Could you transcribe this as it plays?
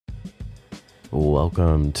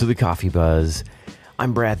Welcome to the Coffee Buzz.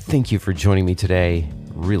 I'm Brad. Thank you for joining me today.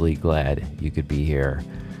 Really glad you could be here.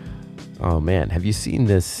 Oh man, have you seen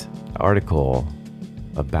this article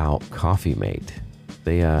about Coffee Mate?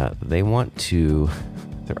 They're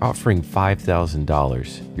offering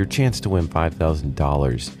 $5,000, your chance to win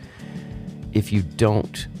 $5,000 if you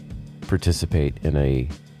don't participate in a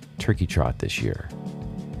turkey trot this year.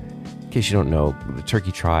 In case you don't know, the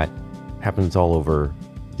turkey trot happens all over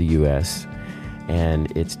the U.S.,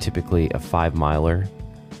 and it's typically a 5-miler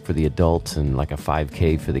for the adults and like a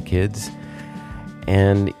 5K for the kids.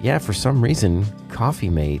 And yeah, for some reason, Coffee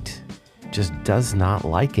Mate just does not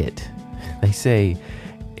like it. They say,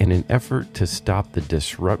 in an effort to stop the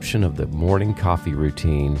disruption of the morning coffee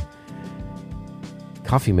routine,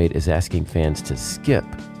 Coffee Mate is asking fans to skip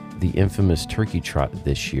the infamous turkey trot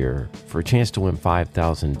this year for a chance to win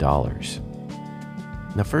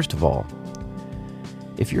 $5,000. Now, first of all,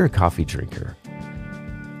 if you're a coffee drinker,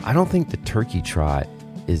 I don't think the turkey trot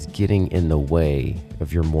is getting in the way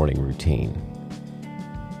of your morning routine.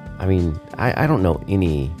 I mean, I don't know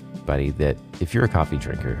anybody that, if you're a coffee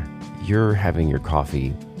drinker, you're having your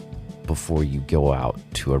coffee before you go out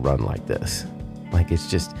to a run like this. Like, it's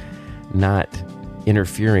just not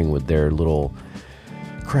interfering with their little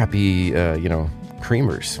crappy,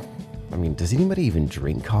 creamers. I mean, does anybody even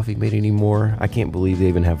drink Coffee Mate anymore? I can't believe they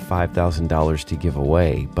even have $5,000 to give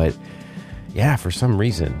away. But yeah, for some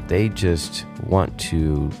reason, they just want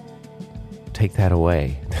to take that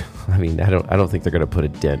away. I mean, I don't think they're going to put a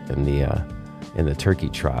dent in the turkey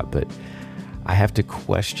trot, but I have to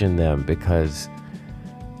question them because,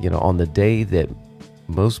 on the day that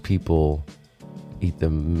most people eat the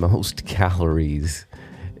most calories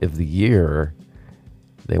of the year,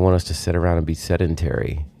 they want us to sit around and be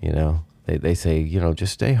sedentary. They say,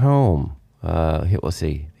 just stay home. Let's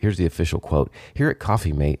see. Here's the official quote. Here at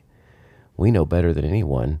Coffee Mate, we know better than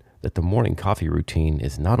anyone that the morning coffee routine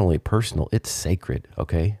is not only personal, it's sacred.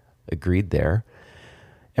 Okay? Agreed there.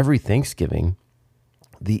 Every Thanksgiving,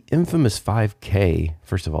 the infamous 5K,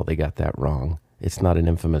 first of all, they got that wrong. It's not an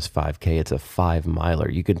infamous 5K, it's a 5-miler.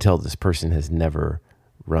 You can tell this person has never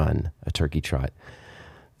run a turkey trot.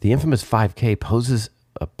 The infamous 5K poses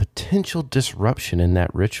a potential disruption in that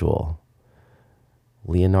ritual.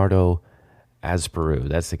 Leonardo Asparu,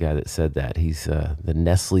 that's the guy that said that. He's the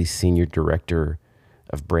Nestle Senior Director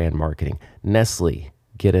of Brand Marketing. Nestle,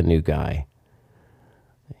 get a new guy.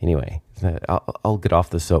 Anyway, I'll get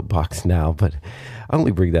off the soapbox now, but I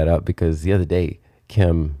only bring that up because the other day,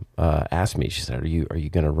 Kim asked me, she said, are you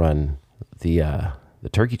going to run the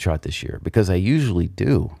turkey trot this year? Because I usually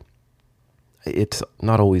do. It's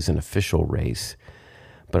not always an official race,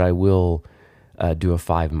 but I will do a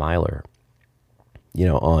 5-miler,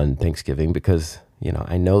 on Thanksgiving because,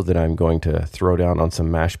 I know that I'm going to throw down on some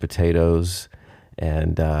mashed potatoes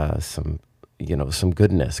and some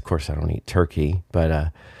goodness. Of course, I don't eat turkey,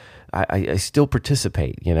 but I still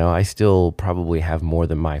participate. I still probably have more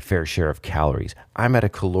than my fair share of calories. I'm at a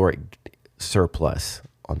caloric surplus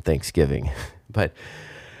on Thanksgiving, but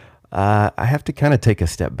I have to kind of take a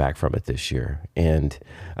step back from it this year. And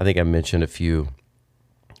I think I mentioned a few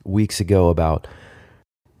weeks ago about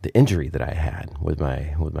the injury that I had with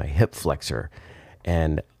my hip flexor,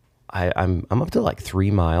 and I'm up to like 3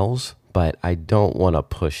 miles, but I don't want to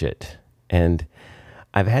push it. And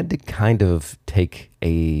I've had to kind of take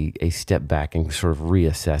a step back and sort of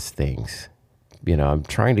reassess things. I'm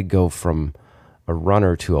trying to go from a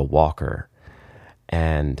runner to a walker.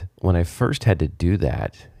 And when I first had to do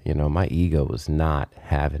that, my ego was not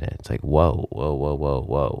having it. It's like, whoa.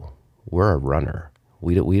 We're a runner.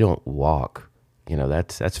 We don't walk.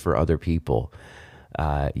 That's for other people.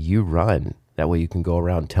 You run. That way you can go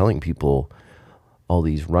around telling people all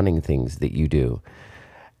these running things that you do.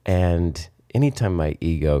 And anytime my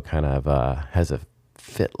ego kind of has a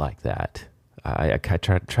fit like that, I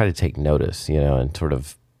try to take notice, and sort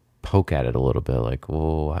of poke at it a little bit. Like,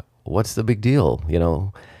 well, what's the big deal?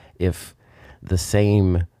 If the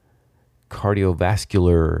same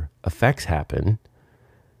cardiovascular effects happen,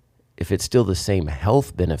 if it's still the same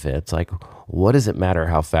health benefits, like, what does it matter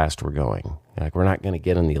how fast we're going? Like, we're not going to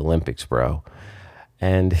get in the Olympics, bro.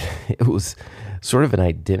 And it was sort of an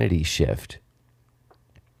identity shift.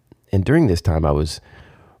 And during this time, I was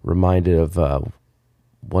reminded of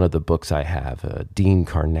one of the books I have, Dean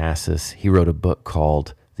Karnazes. He wrote a book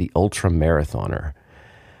called The Ultra Marathoner.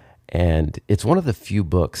 And it's one of the few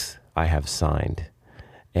books I have signed.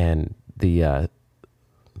 And the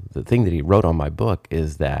thing that he wrote on my book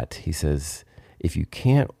is that he says, if you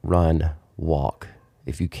can't run, walk.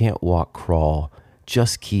 If you can't walk, crawl.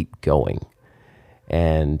 Just keep going.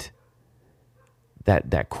 And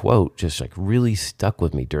that quote just like really stuck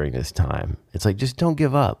with me during this time. It's like, just don't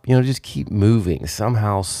give up, you know, just keep moving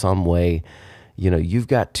somehow, some way. You know, you've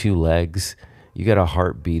got two legs, you got a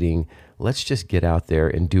heart beating. Let's just get out there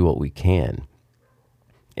and do what we can.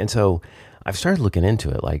 And so I've started looking into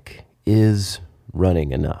it, like, is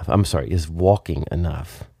running enough? I'm sorry, is walking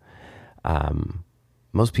enough?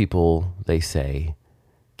 Most people, they say,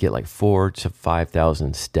 get like 4,000 to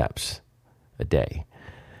 5,000 steps a day.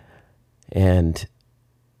 And,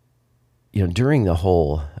 you know, during the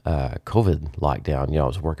whole COVID lockdown, you know, I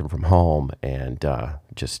was working from home and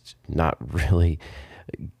just not really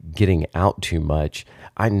getting out too much.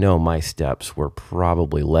 I know my steps were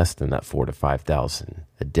probably less than that 4,000 to 5,000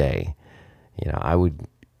 a day. You know, I would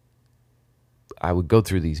go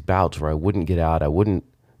through these bouts where I wouldn't get out. I wouldn't,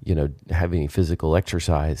 you know, have any physical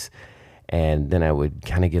exercise. And then I would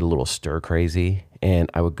kind of get a little stir crazy, and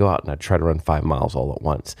I would go out and I'd try to run 5 miles all at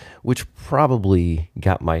once, which probably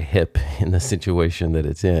got my hip in the situation that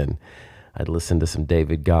it's in. I'd listen to some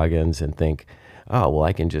David Goggins and think, oh, well,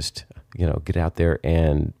 I can just, you know, get out there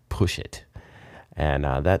and push it. And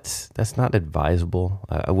that's not advisable.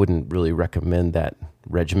 I wouldn't really recommend that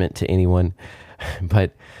regimen to anyone.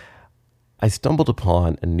 But I stumbled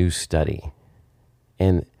upon a new study,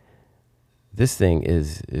 and this thing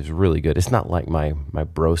is really good. It's not like my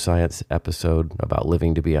bro science episode about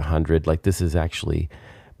living to be 100. Like, this is actually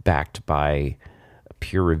backed by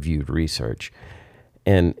peer-reviewed research.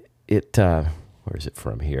 And it, where is it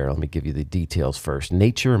from here? Let me give you the details first.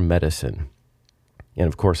 Nature Medicine. And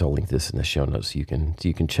of course, I'll link this in the show notes so you can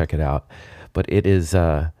check it out. But it is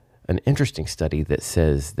an interesting study that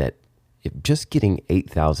says that if just getting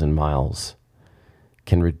 8,000 miles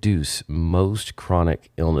can reduce most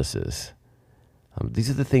chronic illnesses. These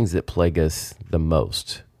are the things that plague us the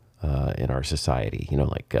most in our society, you know,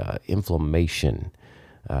 like inflammation,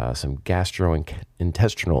 some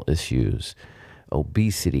gastrointestinal issues,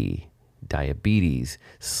 obesity, diabetes,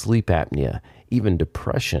 sleep apnea, even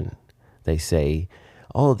depression. They say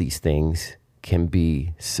all of these things can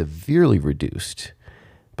be severely reduced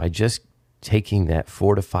by just taking that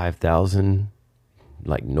 4,000 to 5,000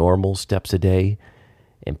 like normal steps a day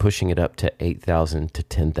and pushing it up to 8,000 to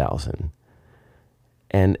 10,000.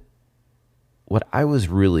 And what I was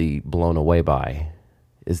really blown away by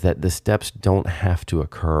is that the steps don't have to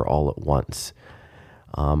occur all at once.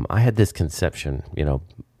 I had this conception, you know,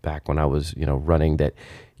 back when I was, you know, running, that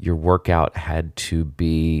your workout had to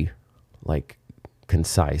be like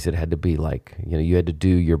concise. It had to be like, you know, you had to do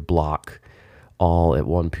your block all at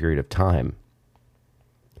one period of time.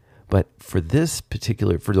 But for this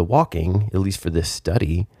particular, for the walking, at least for this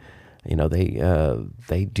study, you know,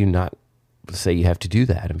 they do not say you have to do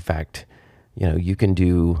that. In fact, you know, you can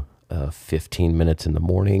do 15 minutes in the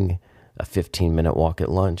morning, a 15-minute walk at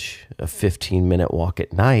lunch, a 15-minute walk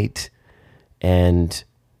at night, and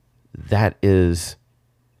that's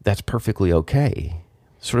perfectly okay.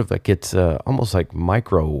 Sort of like it's almost like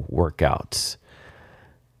micro workouts.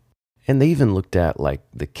 And they even looked at like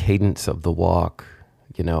the cadence of the walk,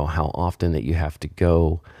 you know, how often that you have to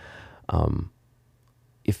go.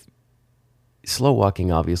 If slow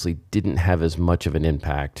walking obviously didn't have as much of an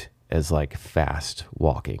impact as like fast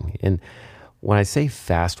walking. And when I say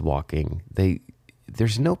fast walking,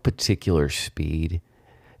 there's no particular speed.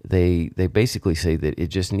 They basically say that it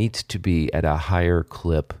just needs to be at a higher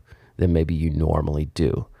clip than maybe you normally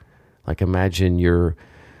do. Like, imagine you're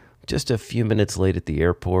just a few minutes late at the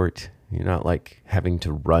airport. You're not like having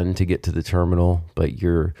to run to get to the terminal, but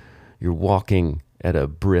you're walking at a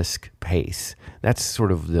brisk pace. That's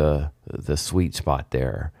sort of the sweet spot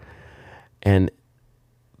there. And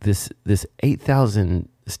this 8,000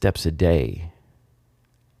 steps a day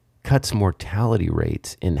cuts mortality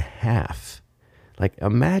rates in half. Like,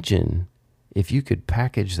 imagine if you could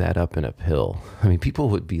package that up in a pill. I mean, people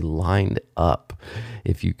would be lined up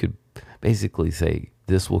if you could basically say,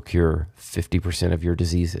 this will cure 50% of your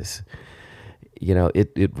diseases. You know,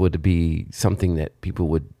 it would be something that it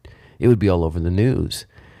would be all over the news.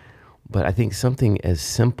 But I think something as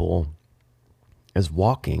simple as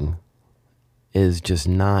walking is just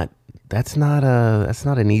that's not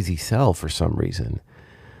an easy sell for some reason.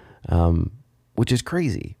 Which is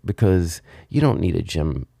crazy, because you don't need a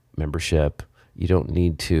gym membership. You don't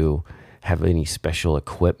need to have any special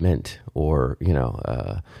equipment or, you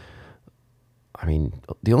know, I mean,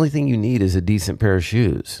 the only thing you need is a decent pair of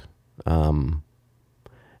shoes. And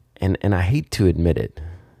I hate to admit it.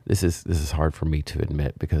 This is hard for me to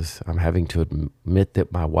admit, because I'm having to admit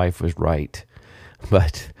that my wife was right.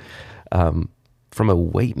 But from a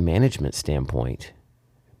weight management standpoint,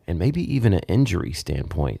 and maybe even an injury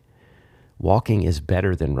standpoint, walking is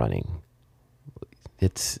better than running.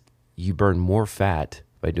 you burn more fat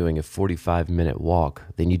by doing a 45-minute walk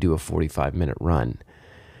than you do a 45-minute run.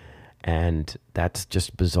 And that's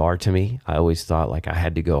just bizarre to me. I always thought like I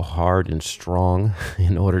had to go hard and strong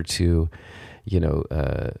in order to,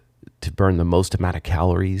 to burn the most amount of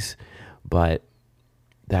calories, but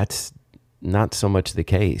that's not so much the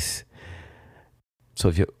case. So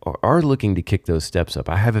if you are looking to kick those steps up,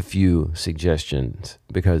 I have a few suggestions,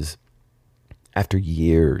 because after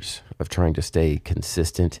years of trying to stay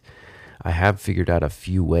consistent, I have figured out a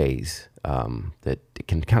few ways that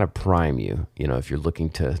can kind of prime you, if you're looking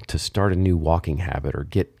to start a new walking habit or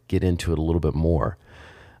get into it a little bit more.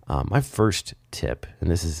 My first tip, and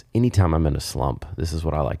this is anytime I'm in a slump, this is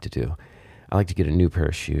what I like to do. I like to get a new pair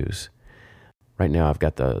of shoes. Right now I've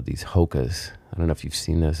got these Hokas. I don't know if you've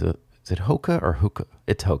seen this. Is it Hoka or Hoka?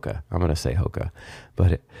 It's Hoka. I'm going to say Hoka.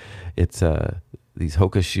 But it's these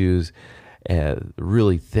Hoka shoes,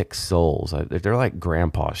 really thick soles. They're like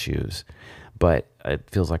grandpa shoes, but it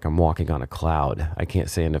feels like I'm walking on a cloud. I can't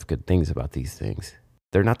say enough good things about these things.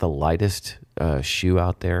 They're not the lightest shoe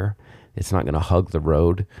out there. It's not going to hug the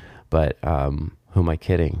road, but who am I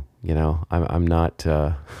kidding? I'm not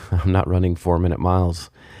I'm not running 4-minute miles.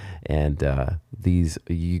 And these,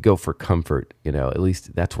 you go for comfort, at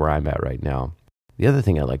least that's where I'm at right now. The other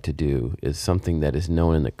thing I like to do is something that is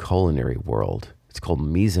known in the culinary world. It's called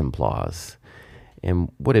mise en place.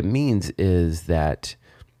 And what it means is that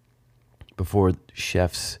before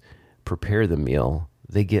chefs prepare the meal,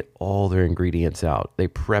 they get all their ingredients out. They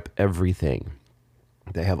prep everything.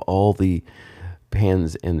 They have all the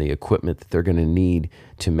pans and the equipment that they're going to need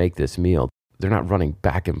to make this meal. They're not running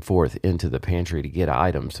back and forth into the pantry to get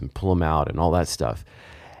items and pull them out and all that stuff.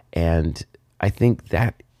 And I think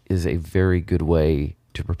that is a very good way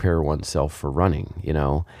to prepare oneself for running.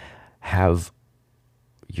 Have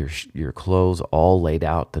your clothes all laid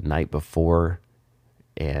out the night before,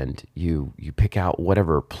 and you pick out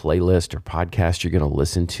whatever playlist or podcast you're going to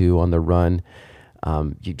listen to on the run.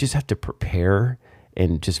 You just have to prepare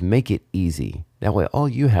and just make it easy. That way, all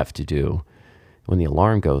you have to do when the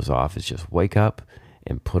alarm goes off is just wake up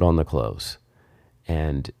and put on the clothes.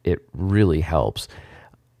 And it really helps.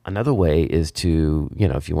 Another way is to,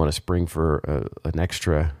 if you want to spring for an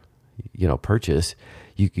extra, purchase,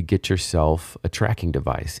 you could get yourself a tracking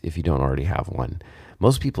device if you don't already have one.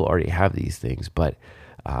 Most people already have these things, but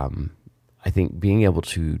I think being able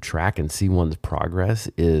to track and see one's progress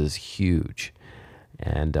is huge.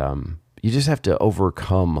 And you just have to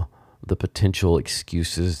overcome the potential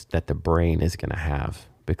excuses that the brain is going to have,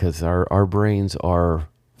 because our brains are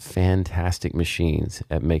fantastic machines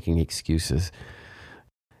at making excuses.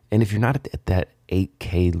 And if you're not at that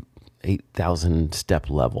 8,000 step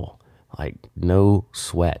level, like no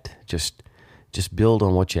sweat, just build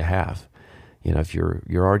on what you have. If you're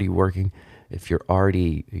already working, if you're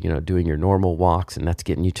already, doing your normal walks, and that's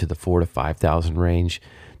getting you to the 4,000 to 5,000 range,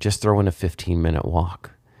 just throw in a 15-minute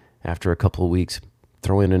walk. After a couple of weeks,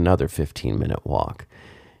 throw in another 15-minute walk,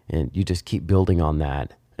 and you just keep building on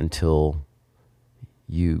that until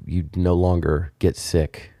you no longer get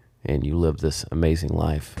sick and you live this amazing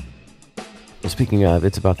life. Well, speaking of,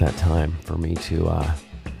 it's about that time for me to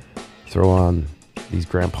throw on these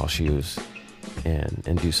grandpa shoes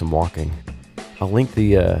and do some walking. I'll link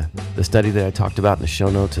the study that I talked about in the show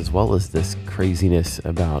notes, as well as this craziness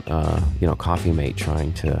about Coffee Mate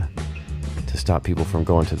trying to stop people from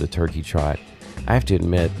going to the turkey trot. I have to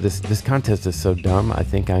admit, this contest is so dumb. I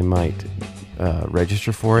think I might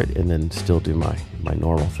register for it and then still do my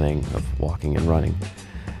normal thing of walking and running.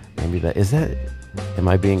 Maybe am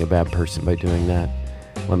I being a bad person by doing that?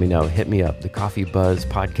 Let me know. Hit me up,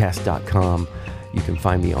 thecoffeebuzzpodcast.com. You can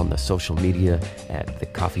find me on the social media at the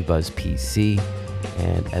Coffee Buzz PC.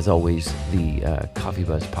 And as always, the Coffee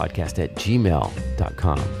Buzz Podcast at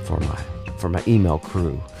gmail.com for my email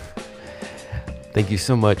crew. Thank you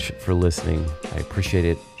so much for listening. I appreciate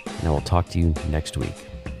it, and I will talk to you next week.